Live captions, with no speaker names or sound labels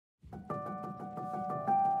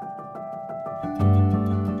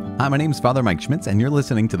Hi, my name is Father Mike Schmitz, and you're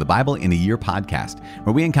listening to the Bible in a Year podcast,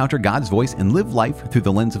 where we encounter God's voice and live life through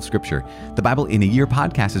the lens of Scripture. The Bible in a Year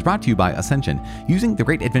podcast is brought to you by Ascension. Using the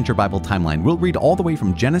Great Adventure Bible timeline, we'll read all the way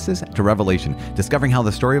from Genesis to Revelation, discovering how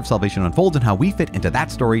the story of salvation unfolds and how we fit into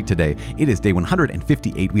that story today. It is day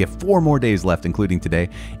 158. We have 4 more days left, including today.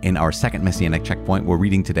 In our second Messianic checkpoint, we're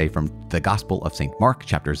reading today from the Gospel of St. Mark,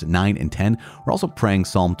 chapters 9 and 10. We're also praying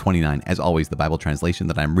Psalm 29. As always, the Bible translation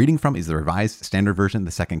that I'm reading from is the Revised Standard Version,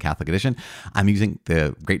 the Second Catholic Edition. I'm using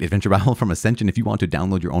the Great Adventure Bible from Ascension. If you want to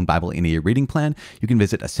download your own Bible in a Year reading plan, you can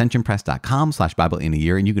visit ascensionpress.com/Bible in a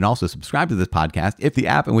Year. And you can also subscribe to this podcast if the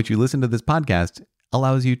app in which you listen to this podcast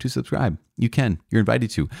allows you to subscribe. You can. You're invited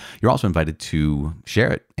to. You're also invited to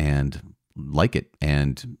share it and like it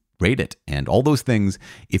and rate it and all those things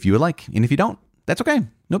if you would like. And if you don't, that's okay.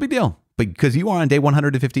 No big deal. But because you are on day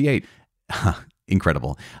 158.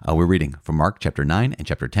 Incredible. We're reading from Mark chapter 9 and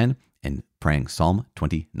chapter 10 and praying Psalm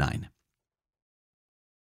 29.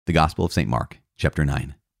 The Gospel of St. Mark, chapter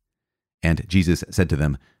 9. And Jesus said to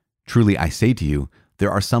them, "Truly I say to you, there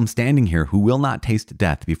are some standing here who will not taste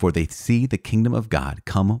death before they see the kingdom of God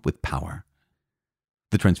come with power."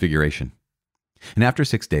 The Transfiguration. And after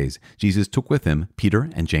 6 days, Jesus took with him Peter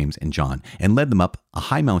and James and John, and led them up a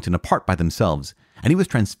high mountain apart by themselves. And he was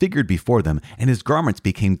transfigured before them, and his garments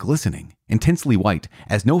became glistening, intensely white,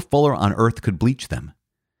 as no fuller on earth could bleach them.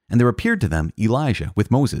 And there appeared to them Elijah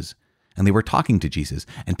with Moses, and they were talking to Jesus.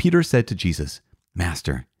 And Peter said to Jesus,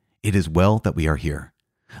 "Master, it is well that we are here.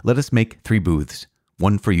 Let us make 3 booths,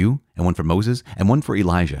 one for you, and one for Moses, and one for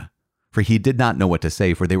Elijah." For he did not know what to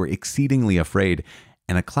say, for they were exceedingly afraid.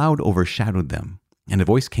 And a cloud overshadowed them. And a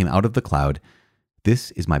voice came out of the cloud,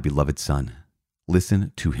 "This is my beloved Son.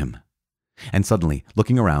 Listen to him." And suddenly,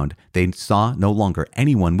 looking around, they saw no longer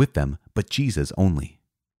anyone with them, but Jesus only.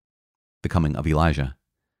 The coming of Elijah.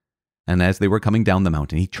 And as they were coming down the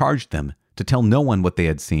mountain, he charged them to tell no one what they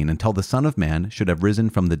had seen until the Son of Man should have risen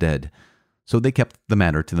from the dead. So they kept the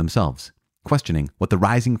matter to themselves, questioning what the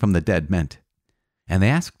rising from the dead meant. And they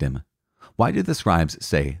asked him, "Why did the scribes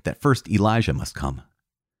say that first Elijah must come?"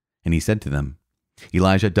 And he said to them,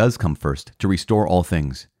 "Elijah does come first to restore all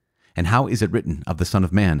things. And how is it written of the Son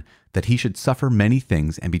of Man that he should suffer many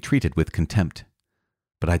things and be treated with contempt?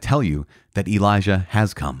 But I tell you that Elijah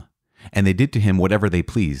has come, and they did to him whatever they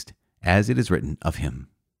pleased, as it is written of him."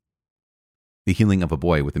 The healing of a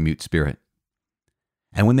boy with a mute spirit.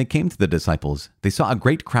 And when they came to the disciples, they saw a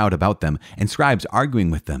great crowd about them, and scribes arguing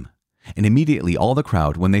with them. And immediately all the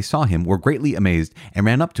crowd, when they saw him, were greatly amazed, and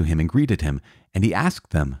ran up to him and greeted him. And he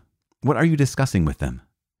asked them, "What are you discussing with them?"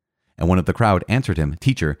 And one of the crowd answered him,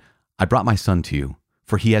 "Teacher, I brought my son to you,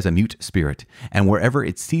 for he has a mute spirit, and wherever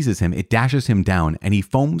it seizes him, it dashes him down, and he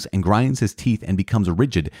foams and grinds his teeth and becomes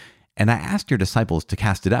rigid. And I asked your disciples to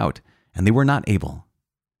cast it out, and they were not able."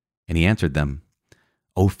 And he answered them,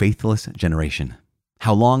 "O faithless generation,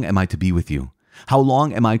 how long am I to be with you? How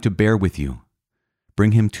long am I to bear with you?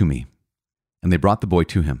 Bring him to me." And they brought the boy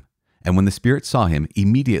to him. And when the spirit saw him,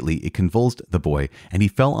 immediately it convulsed the boy, and he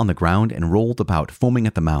fell on the ground and rolled about, foaming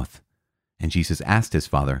at the mouth. And Jesus asked his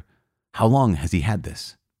father, "How long has he had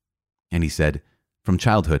this?" And he said, "From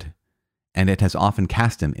childhood. And it has often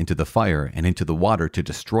cast him into the fire and into the water to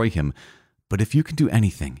destroy him. But if you can do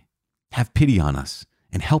anything, have pity on us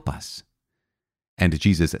and help us." And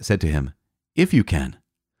Jesus said to him, "If you can,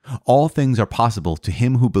 all things are possible to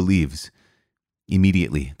him who believes."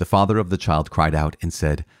 Immediately the father of the child cried out and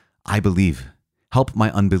said, "I believe. Help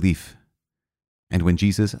my unbelief." And when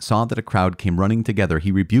Jesus saw that a crowd came running together,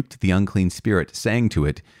 he rebuked the unclean spirit, saying to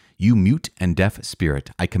it, "You mute and deaf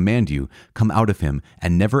spirit, I command you, come out of him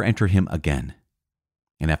and never enter him again."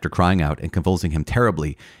 And after crying out and convulsing him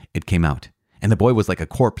terribly, it came out. And the boy was like a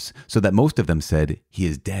corpse, so that most of them said, "He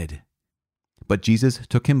is dead." But Jesus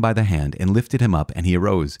took him by the hand and lifted him up, and he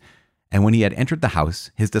arose. And when he had entered the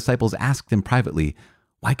house, his disciples asked him privately,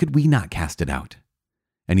 "Why could we not cast it out?"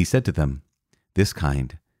 And he said to them, "This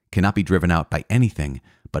kind cannot be driven out by anything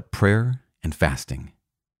but prayer and fasting."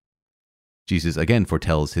 Jesus again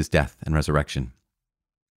foretells his death and resurrection.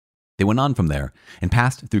 They went on from there and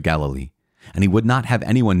passed through Galilee. And he would not have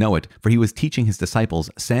anyone know it, for he was teaching his disciples,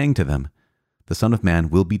 saying to them, "The Son of Man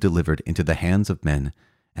will be delivered into the hands of men,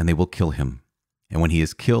 and they will kill him. And when he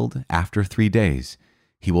is killed, after 3 days,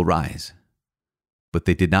 he will rise." But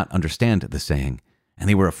they did not understand the saying, and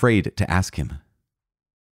they were afraid to ask him.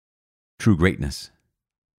 True greatness.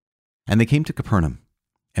 And they came to Capernaum.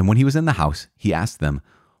 And when he was in the house, he asked them,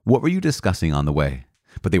 "What were you discussing on the way?"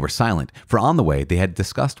 But they were silent, for on the way they had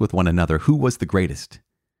discussed with one another who was the greatest.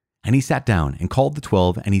 And he sat down and called the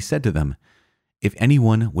 12, and he said to them, "If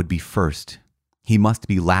anyone would be first, he must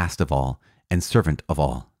be last of all and servant of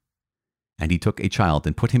all." And he took a child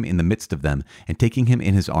and put him in the midst of them, and taking him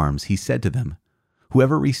in his arms, he said to them,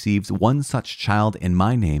 Whoever receives one such child in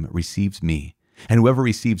my name receives me, and whoever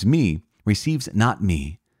receives me receives not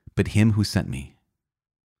me, but him who sent me.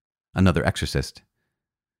 Another exorcist.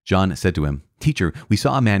 John said to him, Teacher, we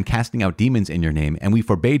saw a man casting out demons in your name, and we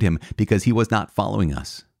forbade him because he was not following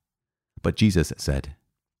us. But Jesus said,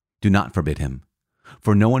 Do not forbid him,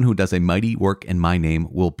 for no one who does a mighty work in my name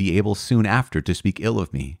will be able soon after to speak ill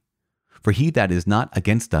of me. For he that is not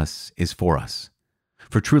against us is for us.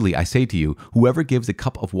 For truly I say to you, whoever gives a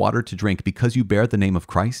cup of water to drink because you bear the name of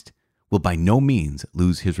Christ will by no means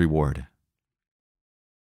lose his reward.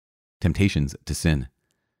 Temptations to sin.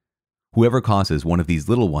 Whoever causes one of these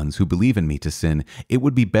little ones who believe in me to sin, it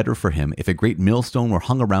would be better for him if a great millstone were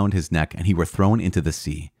hung around his neck and he were thrown into the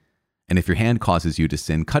sea. And if your hand causes you to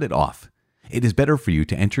sin, cut it off. It is better for you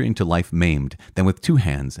to enter into life maimed than with 2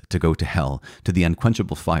 hands to go to hell, to the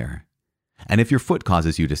unquenchable fire. And if your foot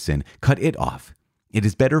causes you to sin, cut it off. It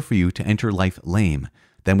is better for you to enter life lame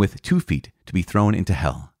than with 2 feet to be thrown into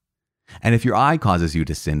hell. And if your eye causes you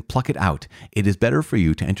to sin, pluck it out. It is better for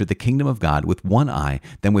you to enter the kingdom of God with 1 eye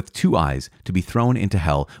than with 2 eyes to be thrown into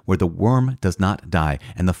hell, where the worm does not die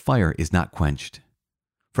and the fire is not quenched.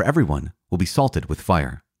 For everyone will be salted with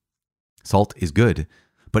fire. Salt is good,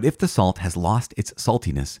 but if the salt has lost its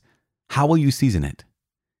saltiness, how will you season it?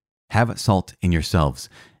 Have salt in yourselves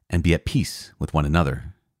and be at peace with one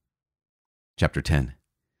another. Chapter 10.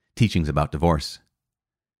 Teachings about divorce.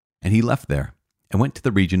 And he left there and went to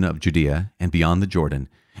the region of Judea and beyond the Jordan,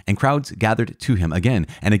 and crowds gathered to him again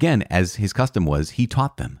and again, as his custom was, he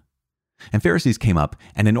taught them. And Pharisees came up,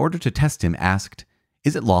 and in order to test him, asked,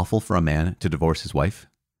 Is it lawful for a man to divorce his wife?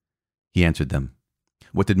 He answered them,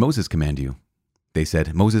 What did Moses command you? They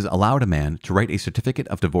said, Moses allowed a man to write a certificate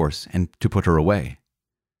of divorce and to put her away.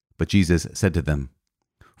 But Jesus said to them,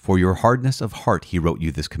 For your hardness of heart he wrote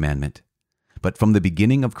you this commandment. But from the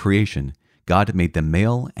beginning of creation, God made them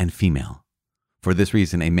male and female. For this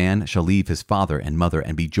reason, a man shall leave his father and mother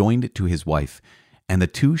and be joined to his wife, and the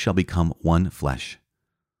 2 shall become one flesh.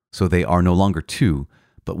 So they are no longer 2,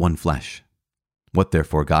 but one flesh. What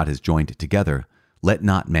therefore God has joined together, let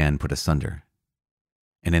not man put asunder.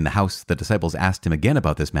 And in the house the disciples asked him again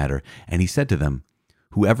about this matter, and he said to them,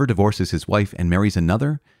 Whoever divorces his wife and marries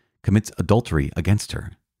another commits adultery against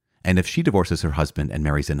her. And if she divorces her husband and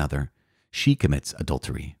marries another, she commits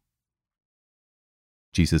adultery.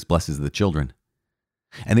 Jesus blesses the children.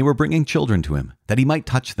 And they were bringing children to him, that he might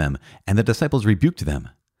touch them, and the disciples rebuked them.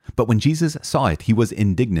 But when Jesus saw it, he was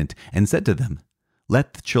indignant, and said to them,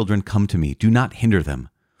 Let the children come to me, do not hinder them,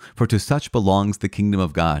 for to such belongs the kingdom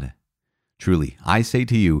of God. Truly, I say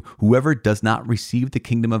to you, whoever does not receive the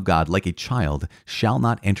kingdom of God like a child shall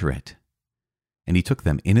not enter it. And he took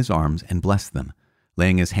them in his arms and blessed them,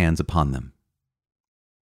 laying his hands upon them.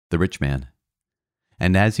 The rich man.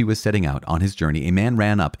 And as he was setting out on his journey, a man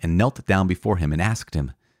ran up and knelt down before him and asked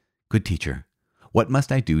him, Good teacher, what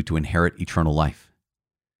must I do to inherit eternal life?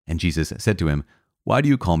 And Jesus said to him, Why do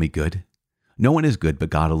you call me good? No one is good but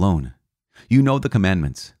God alone. You know the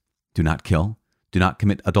commandments. Do not kill. Do not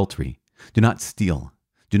commit adultery. Do not steal.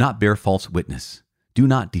 Do not bear false witness. Do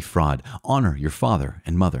not defraud. Honor your father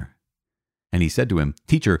and mother. And he said to him,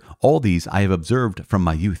 Teacher, all these I have observed from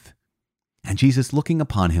my youth. And Jesus, looking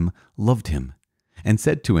upon him, loved him, and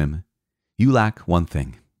said to him, You lack one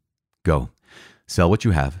thing. Go, sell what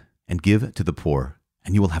you have, and give to the poor,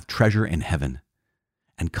 and you will have treasure in heaven.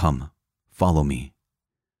 And come, follow me.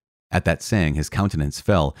 At that saying his countenance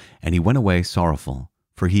fell, and he went away sorrowful,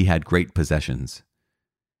 for he had great possessions.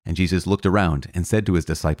 And Jesus looked around and said to his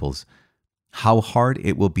disciples, How hard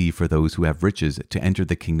it will be for those who have riches to enter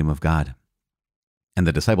the kingdom of God. And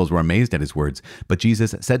the disciples were amazed at his words. But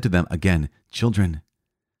Jesus said to them again, Children,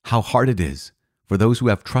 how hard it is for those who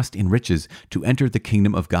have trust in riches to enter the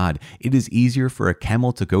kingdom of God. It is easier for a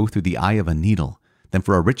camel to go through the eye of a needle than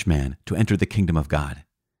for a rich man to enter the kingdom of God.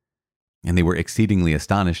 And they were exceedingly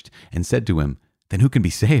astonished and said to him, Then who can be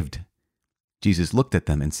saved? Jesus looked at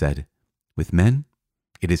them and said, With men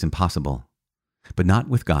it is impossible, but not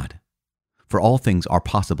with God. For all things are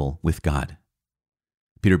possible with God.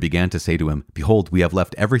 Peter began to say to him, Behold, we have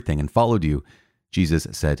left everything and followed you. Jesus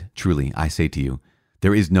said, Truly, I say to you,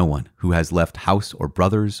 there is no one who has left house or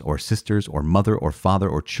brothers or sisters or mother or father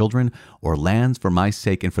or children or lands for my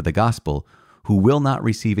sake and for the gospel, who will not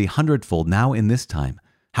receive 100-fold now in this time,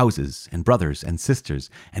 houses and brothers and sisters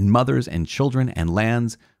and mothers and children and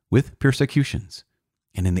lands with persecutions,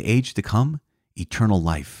 and in the age to come, eternal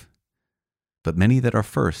life. But many that are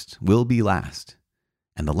first will be last,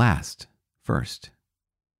 and the last first.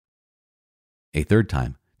 A third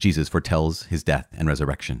time, Jesus foretells his death and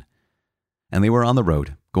resurrection. And they were on the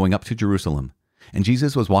road, going up to Jerusalem. And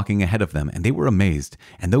Jesus was walking ahead of them, and they were amazed,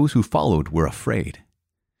 and those who followed were afraid.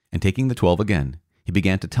 And taking the 12 again, he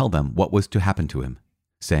began to tell them what was to happen to him,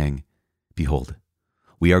 saying, Behold,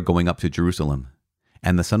 we are going up to Jerusalem,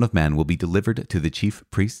 and the Son of Man will be delivered to the chief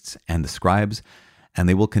priests and the scribes, and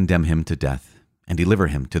they will condemn him to death, and deliver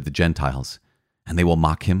him to the Gentiles, and they will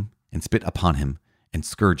mock him, and spit upon him, and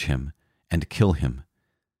scourge him, and kill him,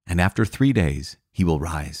 and after 3 days he will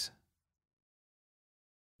rise.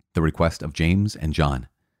 The request of James and John.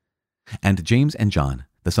 And James and John,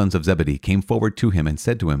 the sons of Zebedee, came forward to him and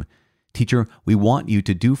said to him, Teacher, we want you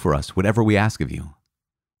to do for us whatever we ask of you.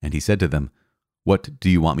 And he said to them, What do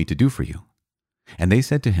you want me to do for you? And they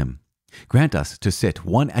said to him, Grant us to sit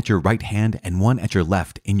one at your right hand and one at your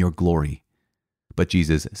left in your glory. But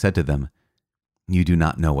Jesus said to them, You do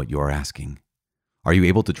not know what you are asking. Are you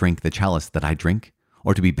able to drink the chalice that I drink,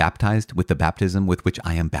 or to be baptized with the baptism with which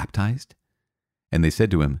I am baptized? And they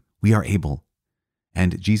said to him, We are able.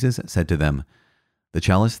 And Jesus said to them, The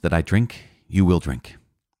chalice that I drink, you will drink.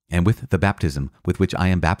 And with the baptism with which I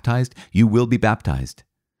am baptized, you will be baptized.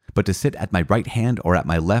 But to sit at my right hand or at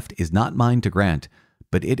my left is not mine to grant,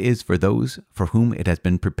 but it is for those for whom it has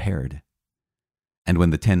been prepared. And when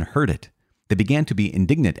the 10 heard it, they began to be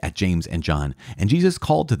indignant at James and John. And Jesus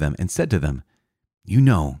called to them and said to them, You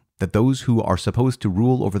know that those who are supposed to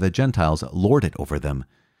rule over the Gentiles lord it over them,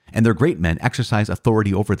 and their great men exercise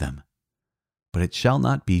authority over them. But it shall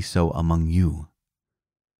not be so among you.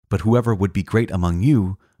 But whoever would be great among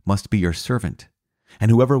you must be your servant,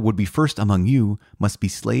 and whoever would be first among you must be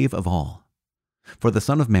slave of all. For the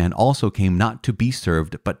Son of Man also came not to be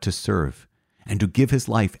served, but to serve, and to give his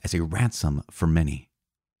life as a ransom for many.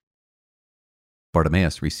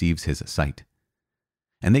 Bartimaeus receives his sight.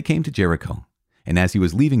 And they came to Jericho. And as he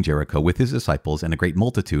was leaving Jericho with his disciples and a great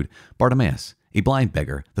multitude, Bartimaeus, a blind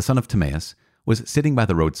beggar, the son of Timaeus, was sitting by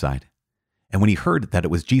the roadside. And when he heard that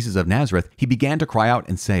it was Jesus of Nazareth, he began to cry out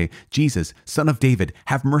and say, Jesus, Son of David,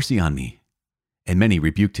 have mercy on me. And many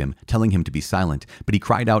rebuked him, telling him to be silent. But he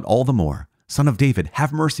cried out all the more, Son of David,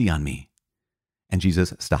 have mercy on me. And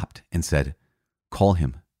Jesus stopped and said, Call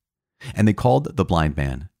him. And they called the blind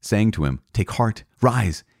man, saying to him, Take heart,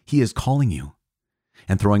 rise, he is calling you.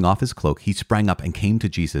 And throwing off his cloak, he sprang up and came to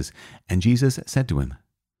Jesus. And Jesus said to him,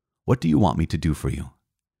 What do you want me to do for you?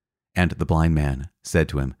 And the blind man said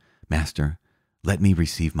to him, Master, let me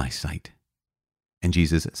receive my sight. And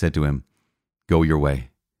Jesus said to him, Go your way.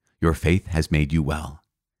 Your faith has made you well.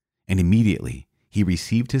 And immediately he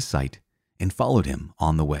received his sight and followed him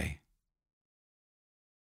on the way.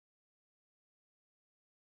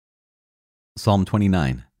 Psalm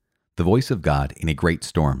 29, the voice of God in a great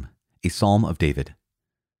storm, a psalm of David.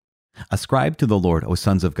 Ascribe to the Lord, O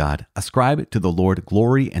sons of God, ascribe to the Lord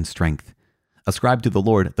glory and strength. Ascribe to the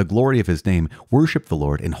Lord the glory of his name, worship the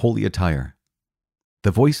Lord in holy attire.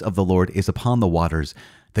 The voice of the Lord is upon the waters,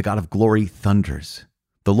 the God of glory thunders.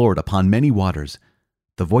 The Lord upon many waters.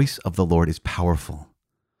 The voice of the Lord is powerful.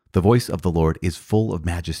 The voice of the Lord is full of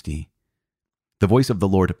majesty. The voice of the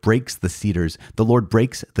Lord breaks the cedars. The Lord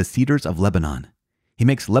breaks the cedars of Lebanon. He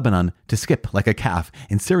makes Lebanon to skip like a calf,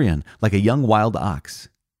 and Syrian like a young wild ox.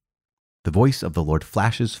 The voice of the Lord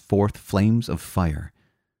flashes forth flames of fire.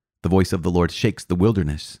 The voice of the Lord shakes the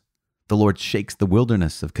wilderness. The Lord shakes the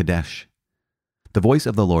wilderness of Kadesh. The voice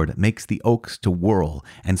of the Lord makes the oaks to whirl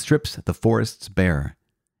and strips the forests bare.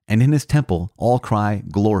 And in his temple all cry,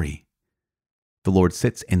 Glory. The Lord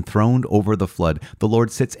sits enthroned over the flood. The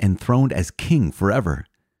Lord sits enthroned as king forever.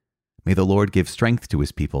 May the Lord give strength to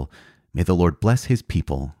his people. May the Lord bless his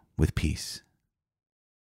people with peace.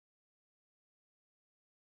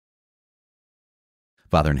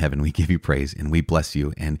 Father in heaven, we give you praise and we bless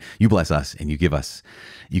you, and you bless us and you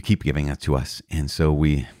keep giving it to us. And so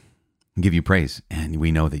we give you praise, and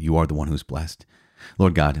we know that you are the one who's blessed.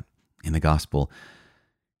 Lord God, in the gospel,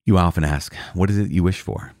 you often ask, what is it you wish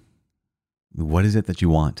for? What is it that you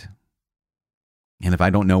want? And if I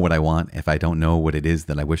don't know what I want, if I don't know what it is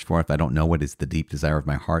that I wish for, if I don't know what is the deep desire of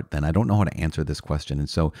my heart, then I don't know how to answer this question. And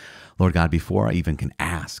so, Lord God, before I can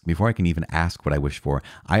even ask what I wish for,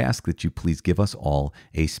 I ask that you please give us all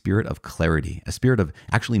a spirit of clarity, a spirit of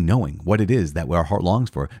actually knowing what it is that our heart longs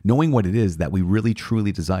for, knowing what it is that we really,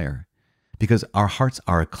 truly desire. Because our hearts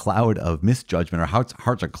are a cloud of misjudgment. Our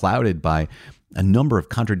hearts are clouded by a number of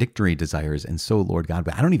contradictory desires. And so, Lord God,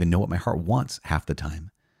 but I don't even know what my heart wants half the time.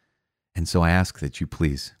 And so I ask that you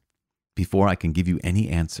please, before I can give you any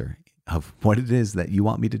answer of what it is that you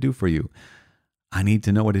want me to do for you, I need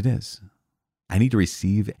to know what it is. I need to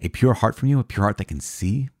receive a pure heart from you, a pure heart that can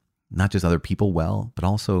see not just other people well, but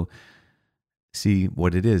also see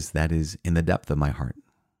what it is that is in the depth of my heart.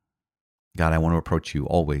 God, I want to approach you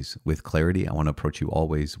always with clarity. I want to approach you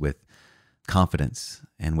always with confidence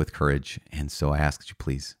and with courage. And so I ask that you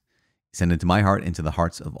please send into my heart, into the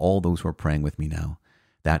hearts of all those who are praying with me now,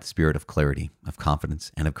 that spirit of clarity, of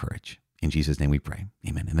confidence, and of courage. In Jesus' name we pray.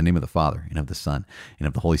 Amen. In the name of the Father, and of the Son, and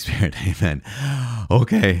of the Holy Spirit. Amen.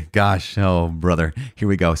 Okay, gosh. Oh, brother. Here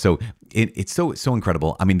we go. So it's so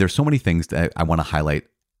incredible. I mean, there's so many things that I want to highlight,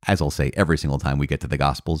 as I'll say, every single time we get to the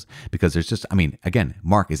Gospels, because there's just, I mean, again,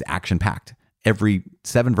 Mark is action-packed. Every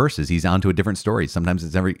 7 verses, he's on to a different story. Sometimes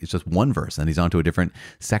it's just one verse, and he's on to a different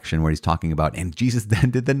section where he's talking about, and Jesus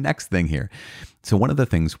then did the next thing here. So one of the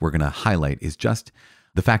things we're going to highlight is just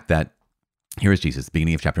the fact that here is Jesus,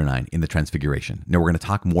 beginning of chapter 9, in the Transfiguration. Now, we're going to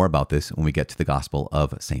talk more about this when we get to the Gospel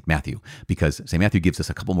of St. Matthew, because St. Matthew gives us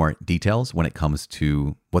a couple more details when it comes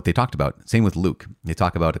to what they talked about. Same with Luke. They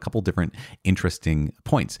talk about a couple different interesting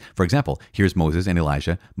points. For example, here's Moses and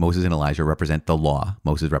Elijah. Moses and Elijah represent the law.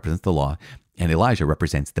 Moses represents the law, and Elijah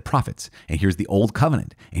represents the prophets. And here's the Old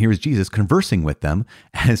Covenant. And here's Jesus conversing with them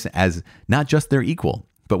as not just their equal,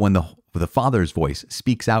 but when the Father's voice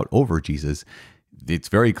speaks out over Jesus, it's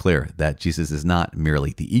very clear that Jesus is not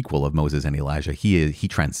merely the equal of Moses and Elijah. He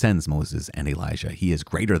transcends Moses and Elijah. He is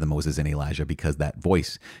greater than Moses and Elijah, because that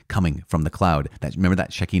voice coming from the cloud, remember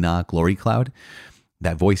that Shekinah glory cloud?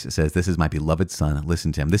 That voice says, "This is my beloved Son,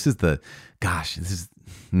 listen to him." This is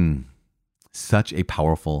such a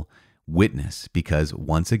powerful witness, because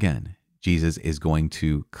once again, Jesus is going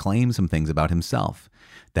to claim some things about himself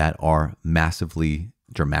that are massively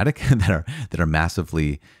dramatic, that are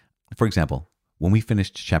massively, for example, when we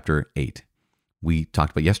finished chapter 8, we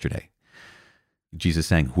talked about yesterday, Jesus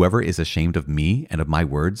saying, "Whoever is ashamed of me and of my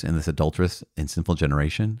words in this adulterous and sinful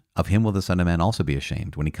generation, of him will the Son of Man also be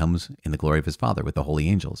ashamed when he comes in the glory of his Father with the holy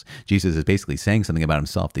angels." Jesus is basically saying something about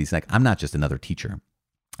himself, that he's like, I'm not just another teacher.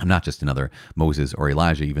 I'm not just another Moses or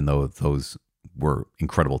Elijah, even though those were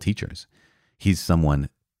incredible teachers. He's someone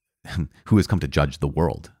who has come to judge the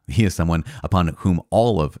world. He is someone upon whom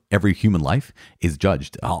all of every human life is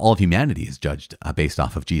judged. All of humanity is judged based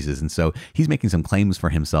off of Jesus. And so he's making some claims for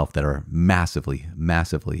himself that are massively,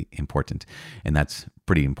 massively important. And that's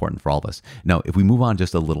pretty important for all of us. Now, if we move on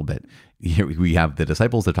just a little bit, here we have the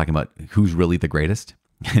disciples that are talking about who's really the greatest.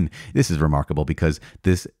 And this is remarkable, because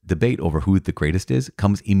this debate over who the greatest is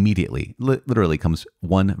comes immediately, literally comes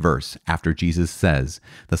one verse after Jesus says,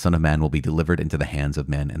 "The Son of Man will be delivered into the hands of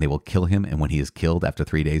men, and they will kill him. And when he is killed, after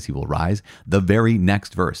 3 days, he will rise." The very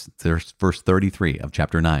next verse, verse 33 of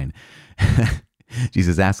chapter 9,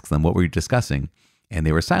 Jesus asks them, "What were you discussing?" And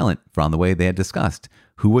they were silent, for on the way they had discussed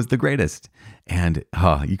who was the greatest. And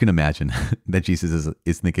you can imagine that Jesus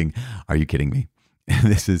is thinking, are you kidding me?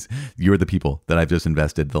 You're the people that I've just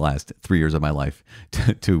invested the last 3 years of my life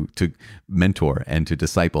to mentor and to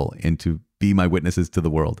disciple and to be my witnesses to the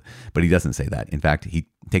world. But he doesn't say that. In fact, he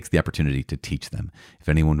takes the opportunity to teach them. If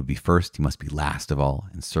anyone would be first, he must be last of all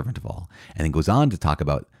and servant of all. And then goes on to talk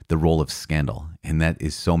about the role of scandal. And that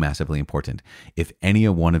is so massively important. If any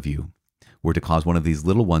one of you were to cause one of these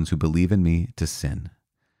little ones who believe in me to sin,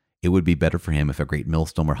 it would be better for him if a great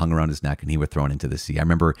millstone were hung around his neck and he were thrown into the sea. I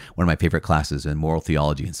remember one of my favorite classes in moral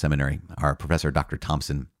theology in seminary, our professor, Dr.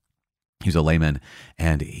 Thompson, he was a layman.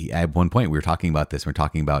 And at one point we were talking about this. We're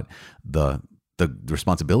talking about the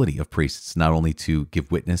responsibility of priests, not only to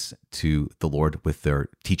give witness to the Lord with their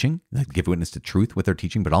teaching, give witness to truth with their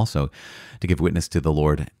teaching, but also to give witness to the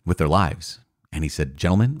Lord with their lives. And he said,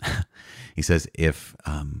 "Gentlemen," he says, if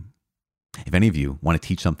any of you want to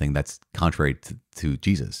teach something that's contrary to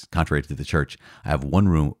Jesus, contrary to the church, I have one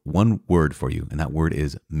word for you, and that word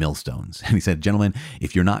is millstones. And he said, "Gentlemen,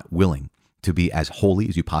 if you're not willing to be as holy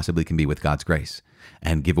as you possibly can be with God's grace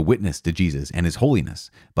and give a witness to Jesus and his holiness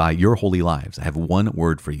by your holy lives, I have one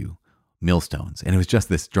word for you, millstones." And it was just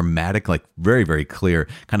this dramatic, like very, very clear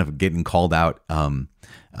kind of getting called out,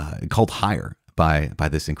 called higher by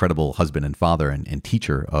this incredible husband and father and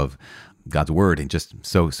teacher of God's word, and just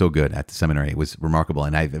so good at the seminary. It was remarkable.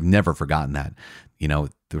 And I've never forgotten that, the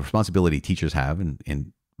responsibility teachers have, and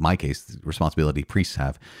in my case, the responsibility priests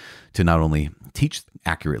have, to not only teach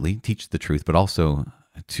accurately, teach the truth, but also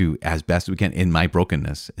to, as best we can in my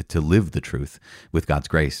brokenness, to live the truth with God's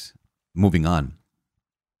grace. Moving on.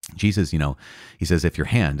 Jesus, he says, if your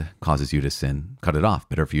hand causes you to sin, cut it off.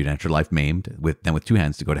 Better for you to enter life maimed than with 2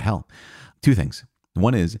 hands to go to hell. 2 things.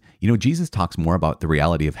 One is, Jesus talks more about the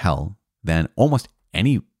reality of hell than almost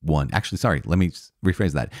anyone. Actually, sorry, let me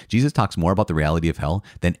rephrase that. Jesus talks more about the reality of hell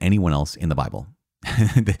than anyone else in the Bible.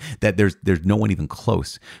 That there's no one even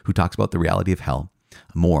close who talks about the reality of hell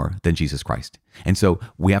more than Jesus Christ. And so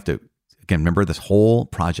we have to Again, remember this whole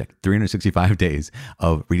project, 365 days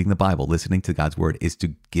of reading the Bible, listening to God's word, is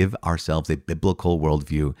to give ourselves a biblical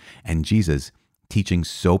worldview. And Jesus teaching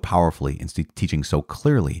so powerfully and teaching so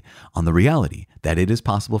clearly on the reality that it is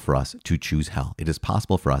possible for us to choose hell. It is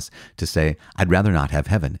possible for us to say, I'd rather not have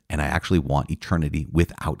heaven, and I actually want eternity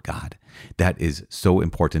without God. That is so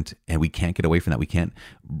important, and we can't get away from that. We can't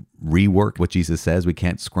rework what Jesus says. We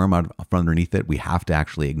can't squirm out from underneath it. We have to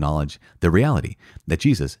actually acknowledge the reality that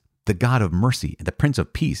Jesus, the God of mercy and the Prince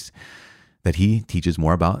of Peace, that he teaches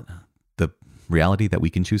more about the reality that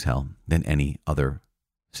we can choose hell than any other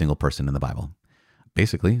single person in the Bible.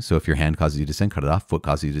 Basically, so if your hand causes you to sin, cut it off. Foot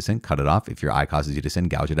causes you to sin, cut it off. If your eye causes you to sin,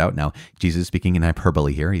 gouge it out. Now, Jesus is speaking in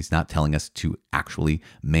hyperbole here. He's not telling us to actually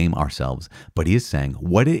maim ourselves, but he is saying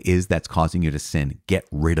what it is that's causing you to sin, get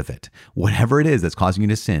rid of it. Whatever it is that's causing you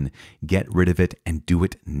to sin, get rid of it and do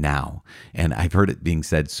it now. And I've heard it being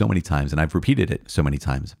said so many times, and I've repeated it so many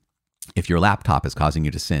times. If your laptop is causing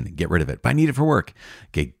you to sin, get rid of it. But I need it for work.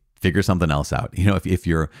 Okay, figure something else out. If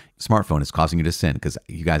your smartphone is causing you to sin, because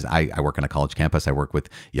you guys, I work on a college campus. I work with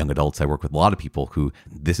young adults. I work with a lot of people who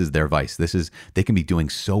this is their vice. They can be doing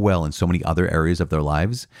so well in so many other areas of their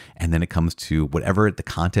lives. And then it comes to whatever the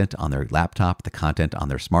content on their laptop, the content on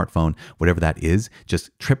their smartphone, whatever that is, just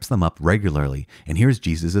trips them up regularly. And here's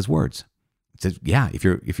Jesus's words. It says, yeah, if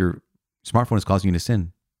your smartphone is causing you to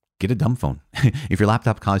sin, get a dumb phone. If your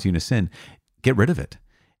laptop causes you to sin, get rid of it.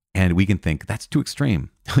 And we can think that's too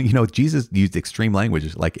extreme. Jesus used extreme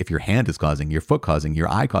language, like if your hand is causing, your foot causing, your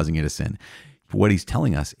eye causing you to sin. What he's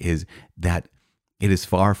telling us is that it is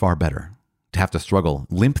far, far better to have to struggle,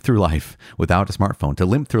 limp through life without a smartphone, to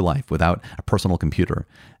limp through life without a personal computer,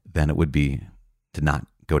 than it would be to not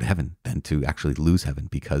go to heaven, than to actually lose heaven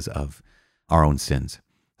because of our own sins.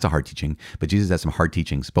 It's a hard teaching, but Jesus has some hard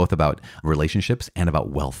teachings, both about relationships and about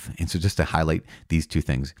wealth. And so just to highlight these two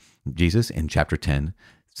things, Jesus in chapter 10,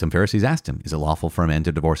 some Pharisees asked him, is it lawful for a man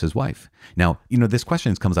to divorce his wife? Now, this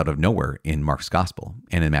question comes out of nowhere in Mark's gospel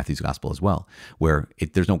and in Matthew's gospel as well, where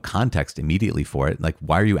there's no context immediately for it. Like,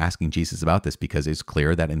 why are you asking Jesus about this? Because it's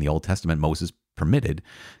clear that in the Old Testament, Moses permitted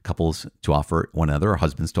couples to offer one another, or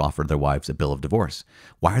husbands to offer their wives a bill of divorce.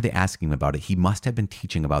 Why are they asking him about it? He must have been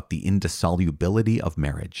teaching about the indissolubility of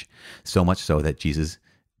marriage, so much so that Jesus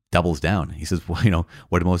doubles down. He says, well,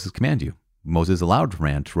 what did Moses command you? Moses allowed a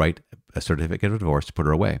man to write a certificate of divorce to put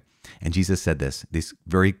her away. And Jesus said these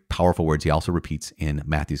very powerful words. He also repeats in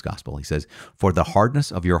Matthew's gospel. He says, for the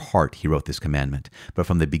hardness of your heart, he wrote this commandment. But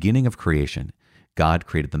from the beginning of creation, God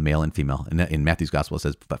created the male and female. And in Matthew's gospel, it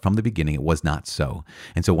says, but from the beginning, it was not so.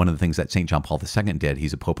 And so one of the things that St. John Paul II did,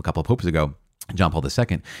 he's a pope a couple of popes ago, John Paul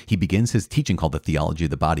II, he begins his teaching called the theology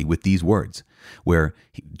of the body with these words, where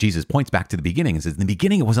Jesus points back to the beginning and says, in the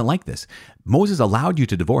beginning, it wasn't like this. Moses allowed you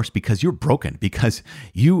to divorce because you're broken, because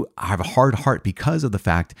you have a hard heart, because of the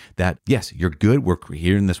fact that, yes, you're good. We're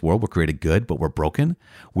here in this world. We're created good, but we're broken.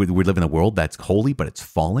 We live in a world that's holy, but it's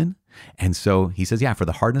fallen. And so he says, yeah, for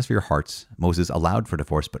the hardness of your hearts, Moses allowed for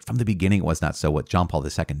divorce, but from the beginning it was not so. What John Paul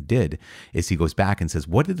II did is he goes back and says,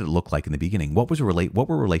 what did it look like in the beginning? What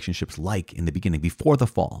were relationships like in the beginning before the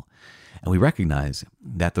fall? And we recognize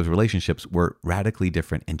that those relationships were radically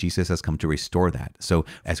different, and Jesus has come to restore that. So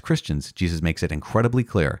as Christians, Jesus makes it incredibly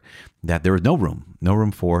clear that there is no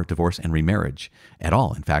room for divorce and remarriage at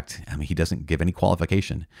all. In fact, he doesn't give any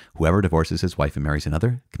qualification. Whoever divorces his wife and marries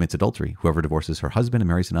another commits adultery. Whoever divorces her husband and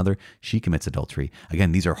marries another, she commits adultery.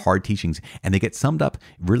 Again, these are hard teachings, and they get summed up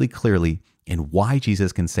really clearly in why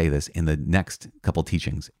Jesus can say this in the next couple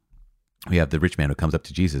teachings. We have the rich man who comes up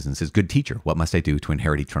to Jesus and says, good teacher, what must I do to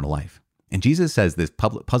inherit eternal life? And Jesus says this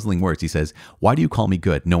puzzling words. He says, why do you call me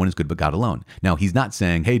good? No one is good but God alone. Now, he's not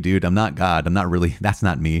saying, hey, dude, I'm not God. I'm not really, that's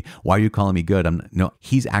not me. Why are you calling me good? No,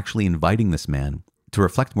 he's actually inviting this man to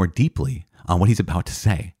reflect more deeply on what he's about to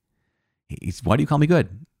say. Why do you call me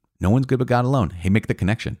good? No one's good but God alone. Hey, make the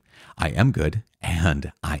connection. I am good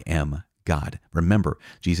and I am God. Remember,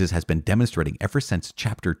 Jesus has been demonstrating ever since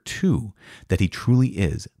chapter 2 that he truly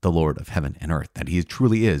is the Lord of heaven and earth, that he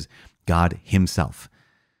truly is God himself.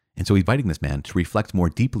 And so he's inviting this man to reflect more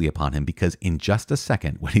deeply upon him, because in just a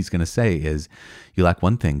second, what he's going to say is, you lack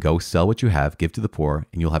one thing, go sell what you have, give to the poor,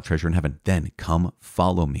 and you'll have treasure in heaven. Then come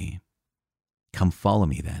follow me. Come follow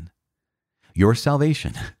me then. Your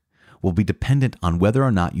salvation will be dependent on whether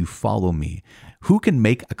or not you follow me. Who can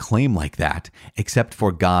make a claim like that except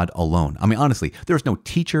for God alone? I mean, honestly, there's no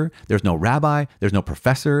teacher, there's no rabbi, there's no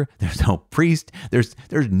professor, there's no priest, there's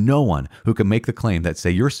no one who can make the claim that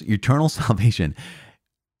say your eternal salvation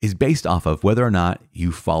is based off of whether or not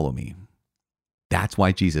you follow me. That's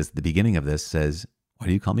why Jesus, at the beginning of this, says, Why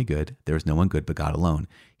do you call me good? There is no one good but God alone.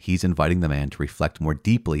 He's inviting the man to reflect more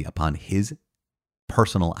deeply upon his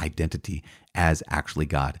personal identity as actually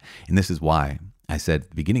God. And this is why I said at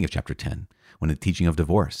the beginning of chapter 10, when the teaching of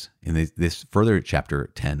divorce, in this further chapter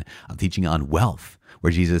 10 of teaching on wealth,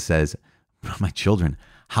 where Jesus says, my children,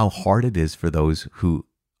 how hard it is for those who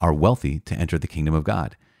are wealthy to enter the kingdom of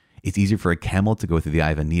God. It's easier for a camel to go through the eye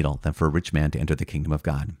of a needle than for a rich man to enter the kingdom of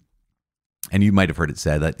God. And you might have heard it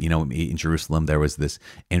said that, in Jerusalem, there was this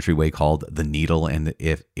entryway called the Needle. And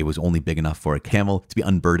if it was only big enough for a camel to be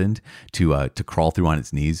unburdened to crawl through on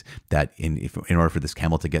its knees, that in order for this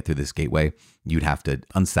camel to get through this gateway, you'd have to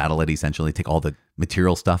unsaddle it, essentially, take all the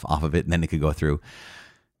material stuff off of it, and then it could go through.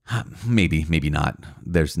 Maybe not.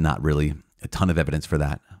 There's not really a ton of evidence for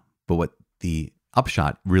that. But what the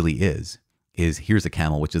upshot really is here's a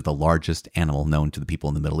camel, which is the largest animal known to the people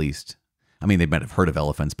in the Middle East. I mean, they might have heard of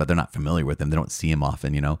elephants, but they're not familiar with them. They don't see them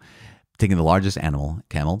often, Taking the largest animal,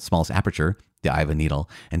 camel, smallest aperture, the eye of a needle,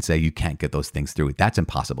 and say you can't get those things through. That's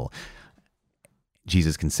impossible.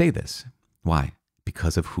 Jesus can say this. Why?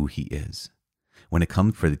 Because of who he is. When it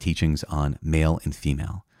comes for the teachings on male and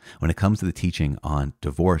female, when it comes to the teaching on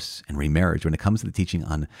divorce and remarriage, when it comes to the teaching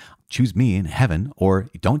on choose me in heaven or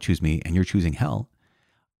don't choose me and you're choosing hell,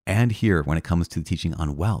 and here when it comes to the teaching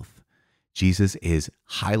on wealth, Jesus is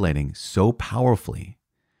highlighting so powerfully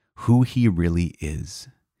who he really is.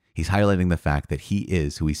 He's highlighting the fact that he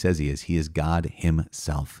is who he says he is. He is God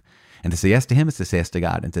himself. And to say yes to him is to say yes to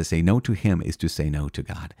God. And to say no to him is to say no to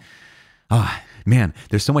God. Ah, man,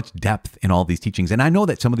 there's so much depth in all these teachings. And I know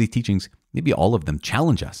that some of these teachings, maybe all of them,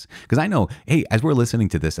 challenge us. Because I know, hey, as we're listening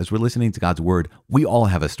to this, as we're listening to God's word, we all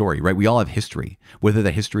have a story, right? We all have history. Whether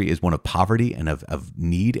that history is one of poverty and of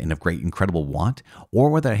need and of great, incredible want, or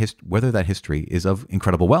whether that history is of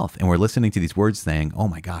incredible wealth. And we're listening to these words saying, oh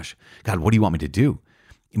my gosh, God, what do you want me to do?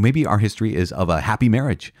 Maybe our history is of a happy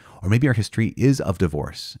marriage, or maybe our history is of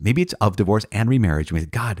divorce. Maybe it's of divorce and remarriage. We say,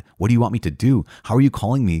 God, what do you want me to do? How are you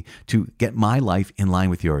calling me to get my life in line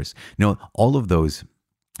with yours? All of those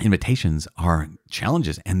invitations are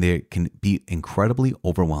challenges, and they can be incredibly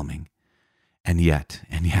overwhelming. And yet,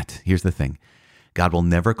 here's the thing. God will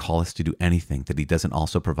never call us to do anything that he doesn't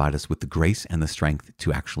also provide us with the grace and the strength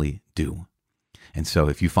to actually do. And so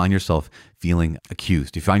if you find yourself feeling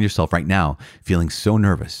accused, you find yourself right now feeling so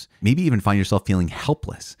nervous, maybe even find yourself feeling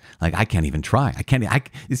helpless, like I can't even try.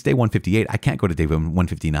 It's day 158. I can't go to day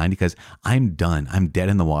 159 because I'm done. I'm dead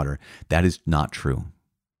in the water. That is not true.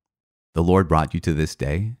 The Lord brought you to this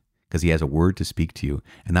day because he has a word to speak to you.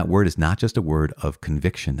 And that word is not just a word of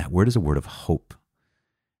conviction. That word is a word of hope.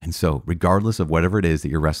 And so regardless of whatever it is that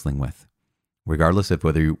you're wrestling with, regardless of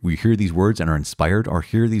whether we hear these words and are inspired or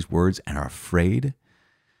hear these words and are afraid,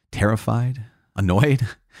 terrified, annoyed,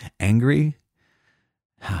 angry,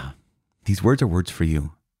 these words are words for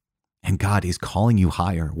you. And God is calling you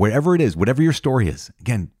higher, wherever it is, whatever your story is.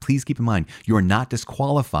 Again, please keep in mind, you are not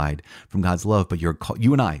disqualified from God's love, but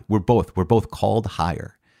you and I, we're both called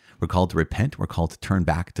higher. We're called to repent. We're called to turn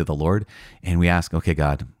back to the Lord. And we ask, okay,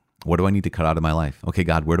 God, what do I need to cut out of my life? Okay,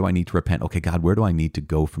 God, where do I need to repent? Okay, God, where do I need to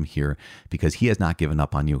go from here? Because he has not given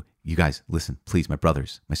up on you. You guys, listen, please, my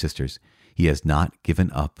brothers, my sisters, he has not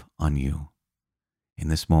given up on you. In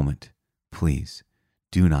this moment, please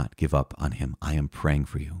do not give up on him. I am praying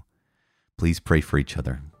for you. Please pray for each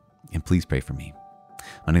other, and please pray for me.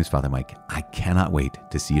 My name is Father Mike. I cannot wait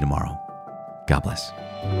to see you tomorrow. God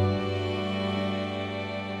bless.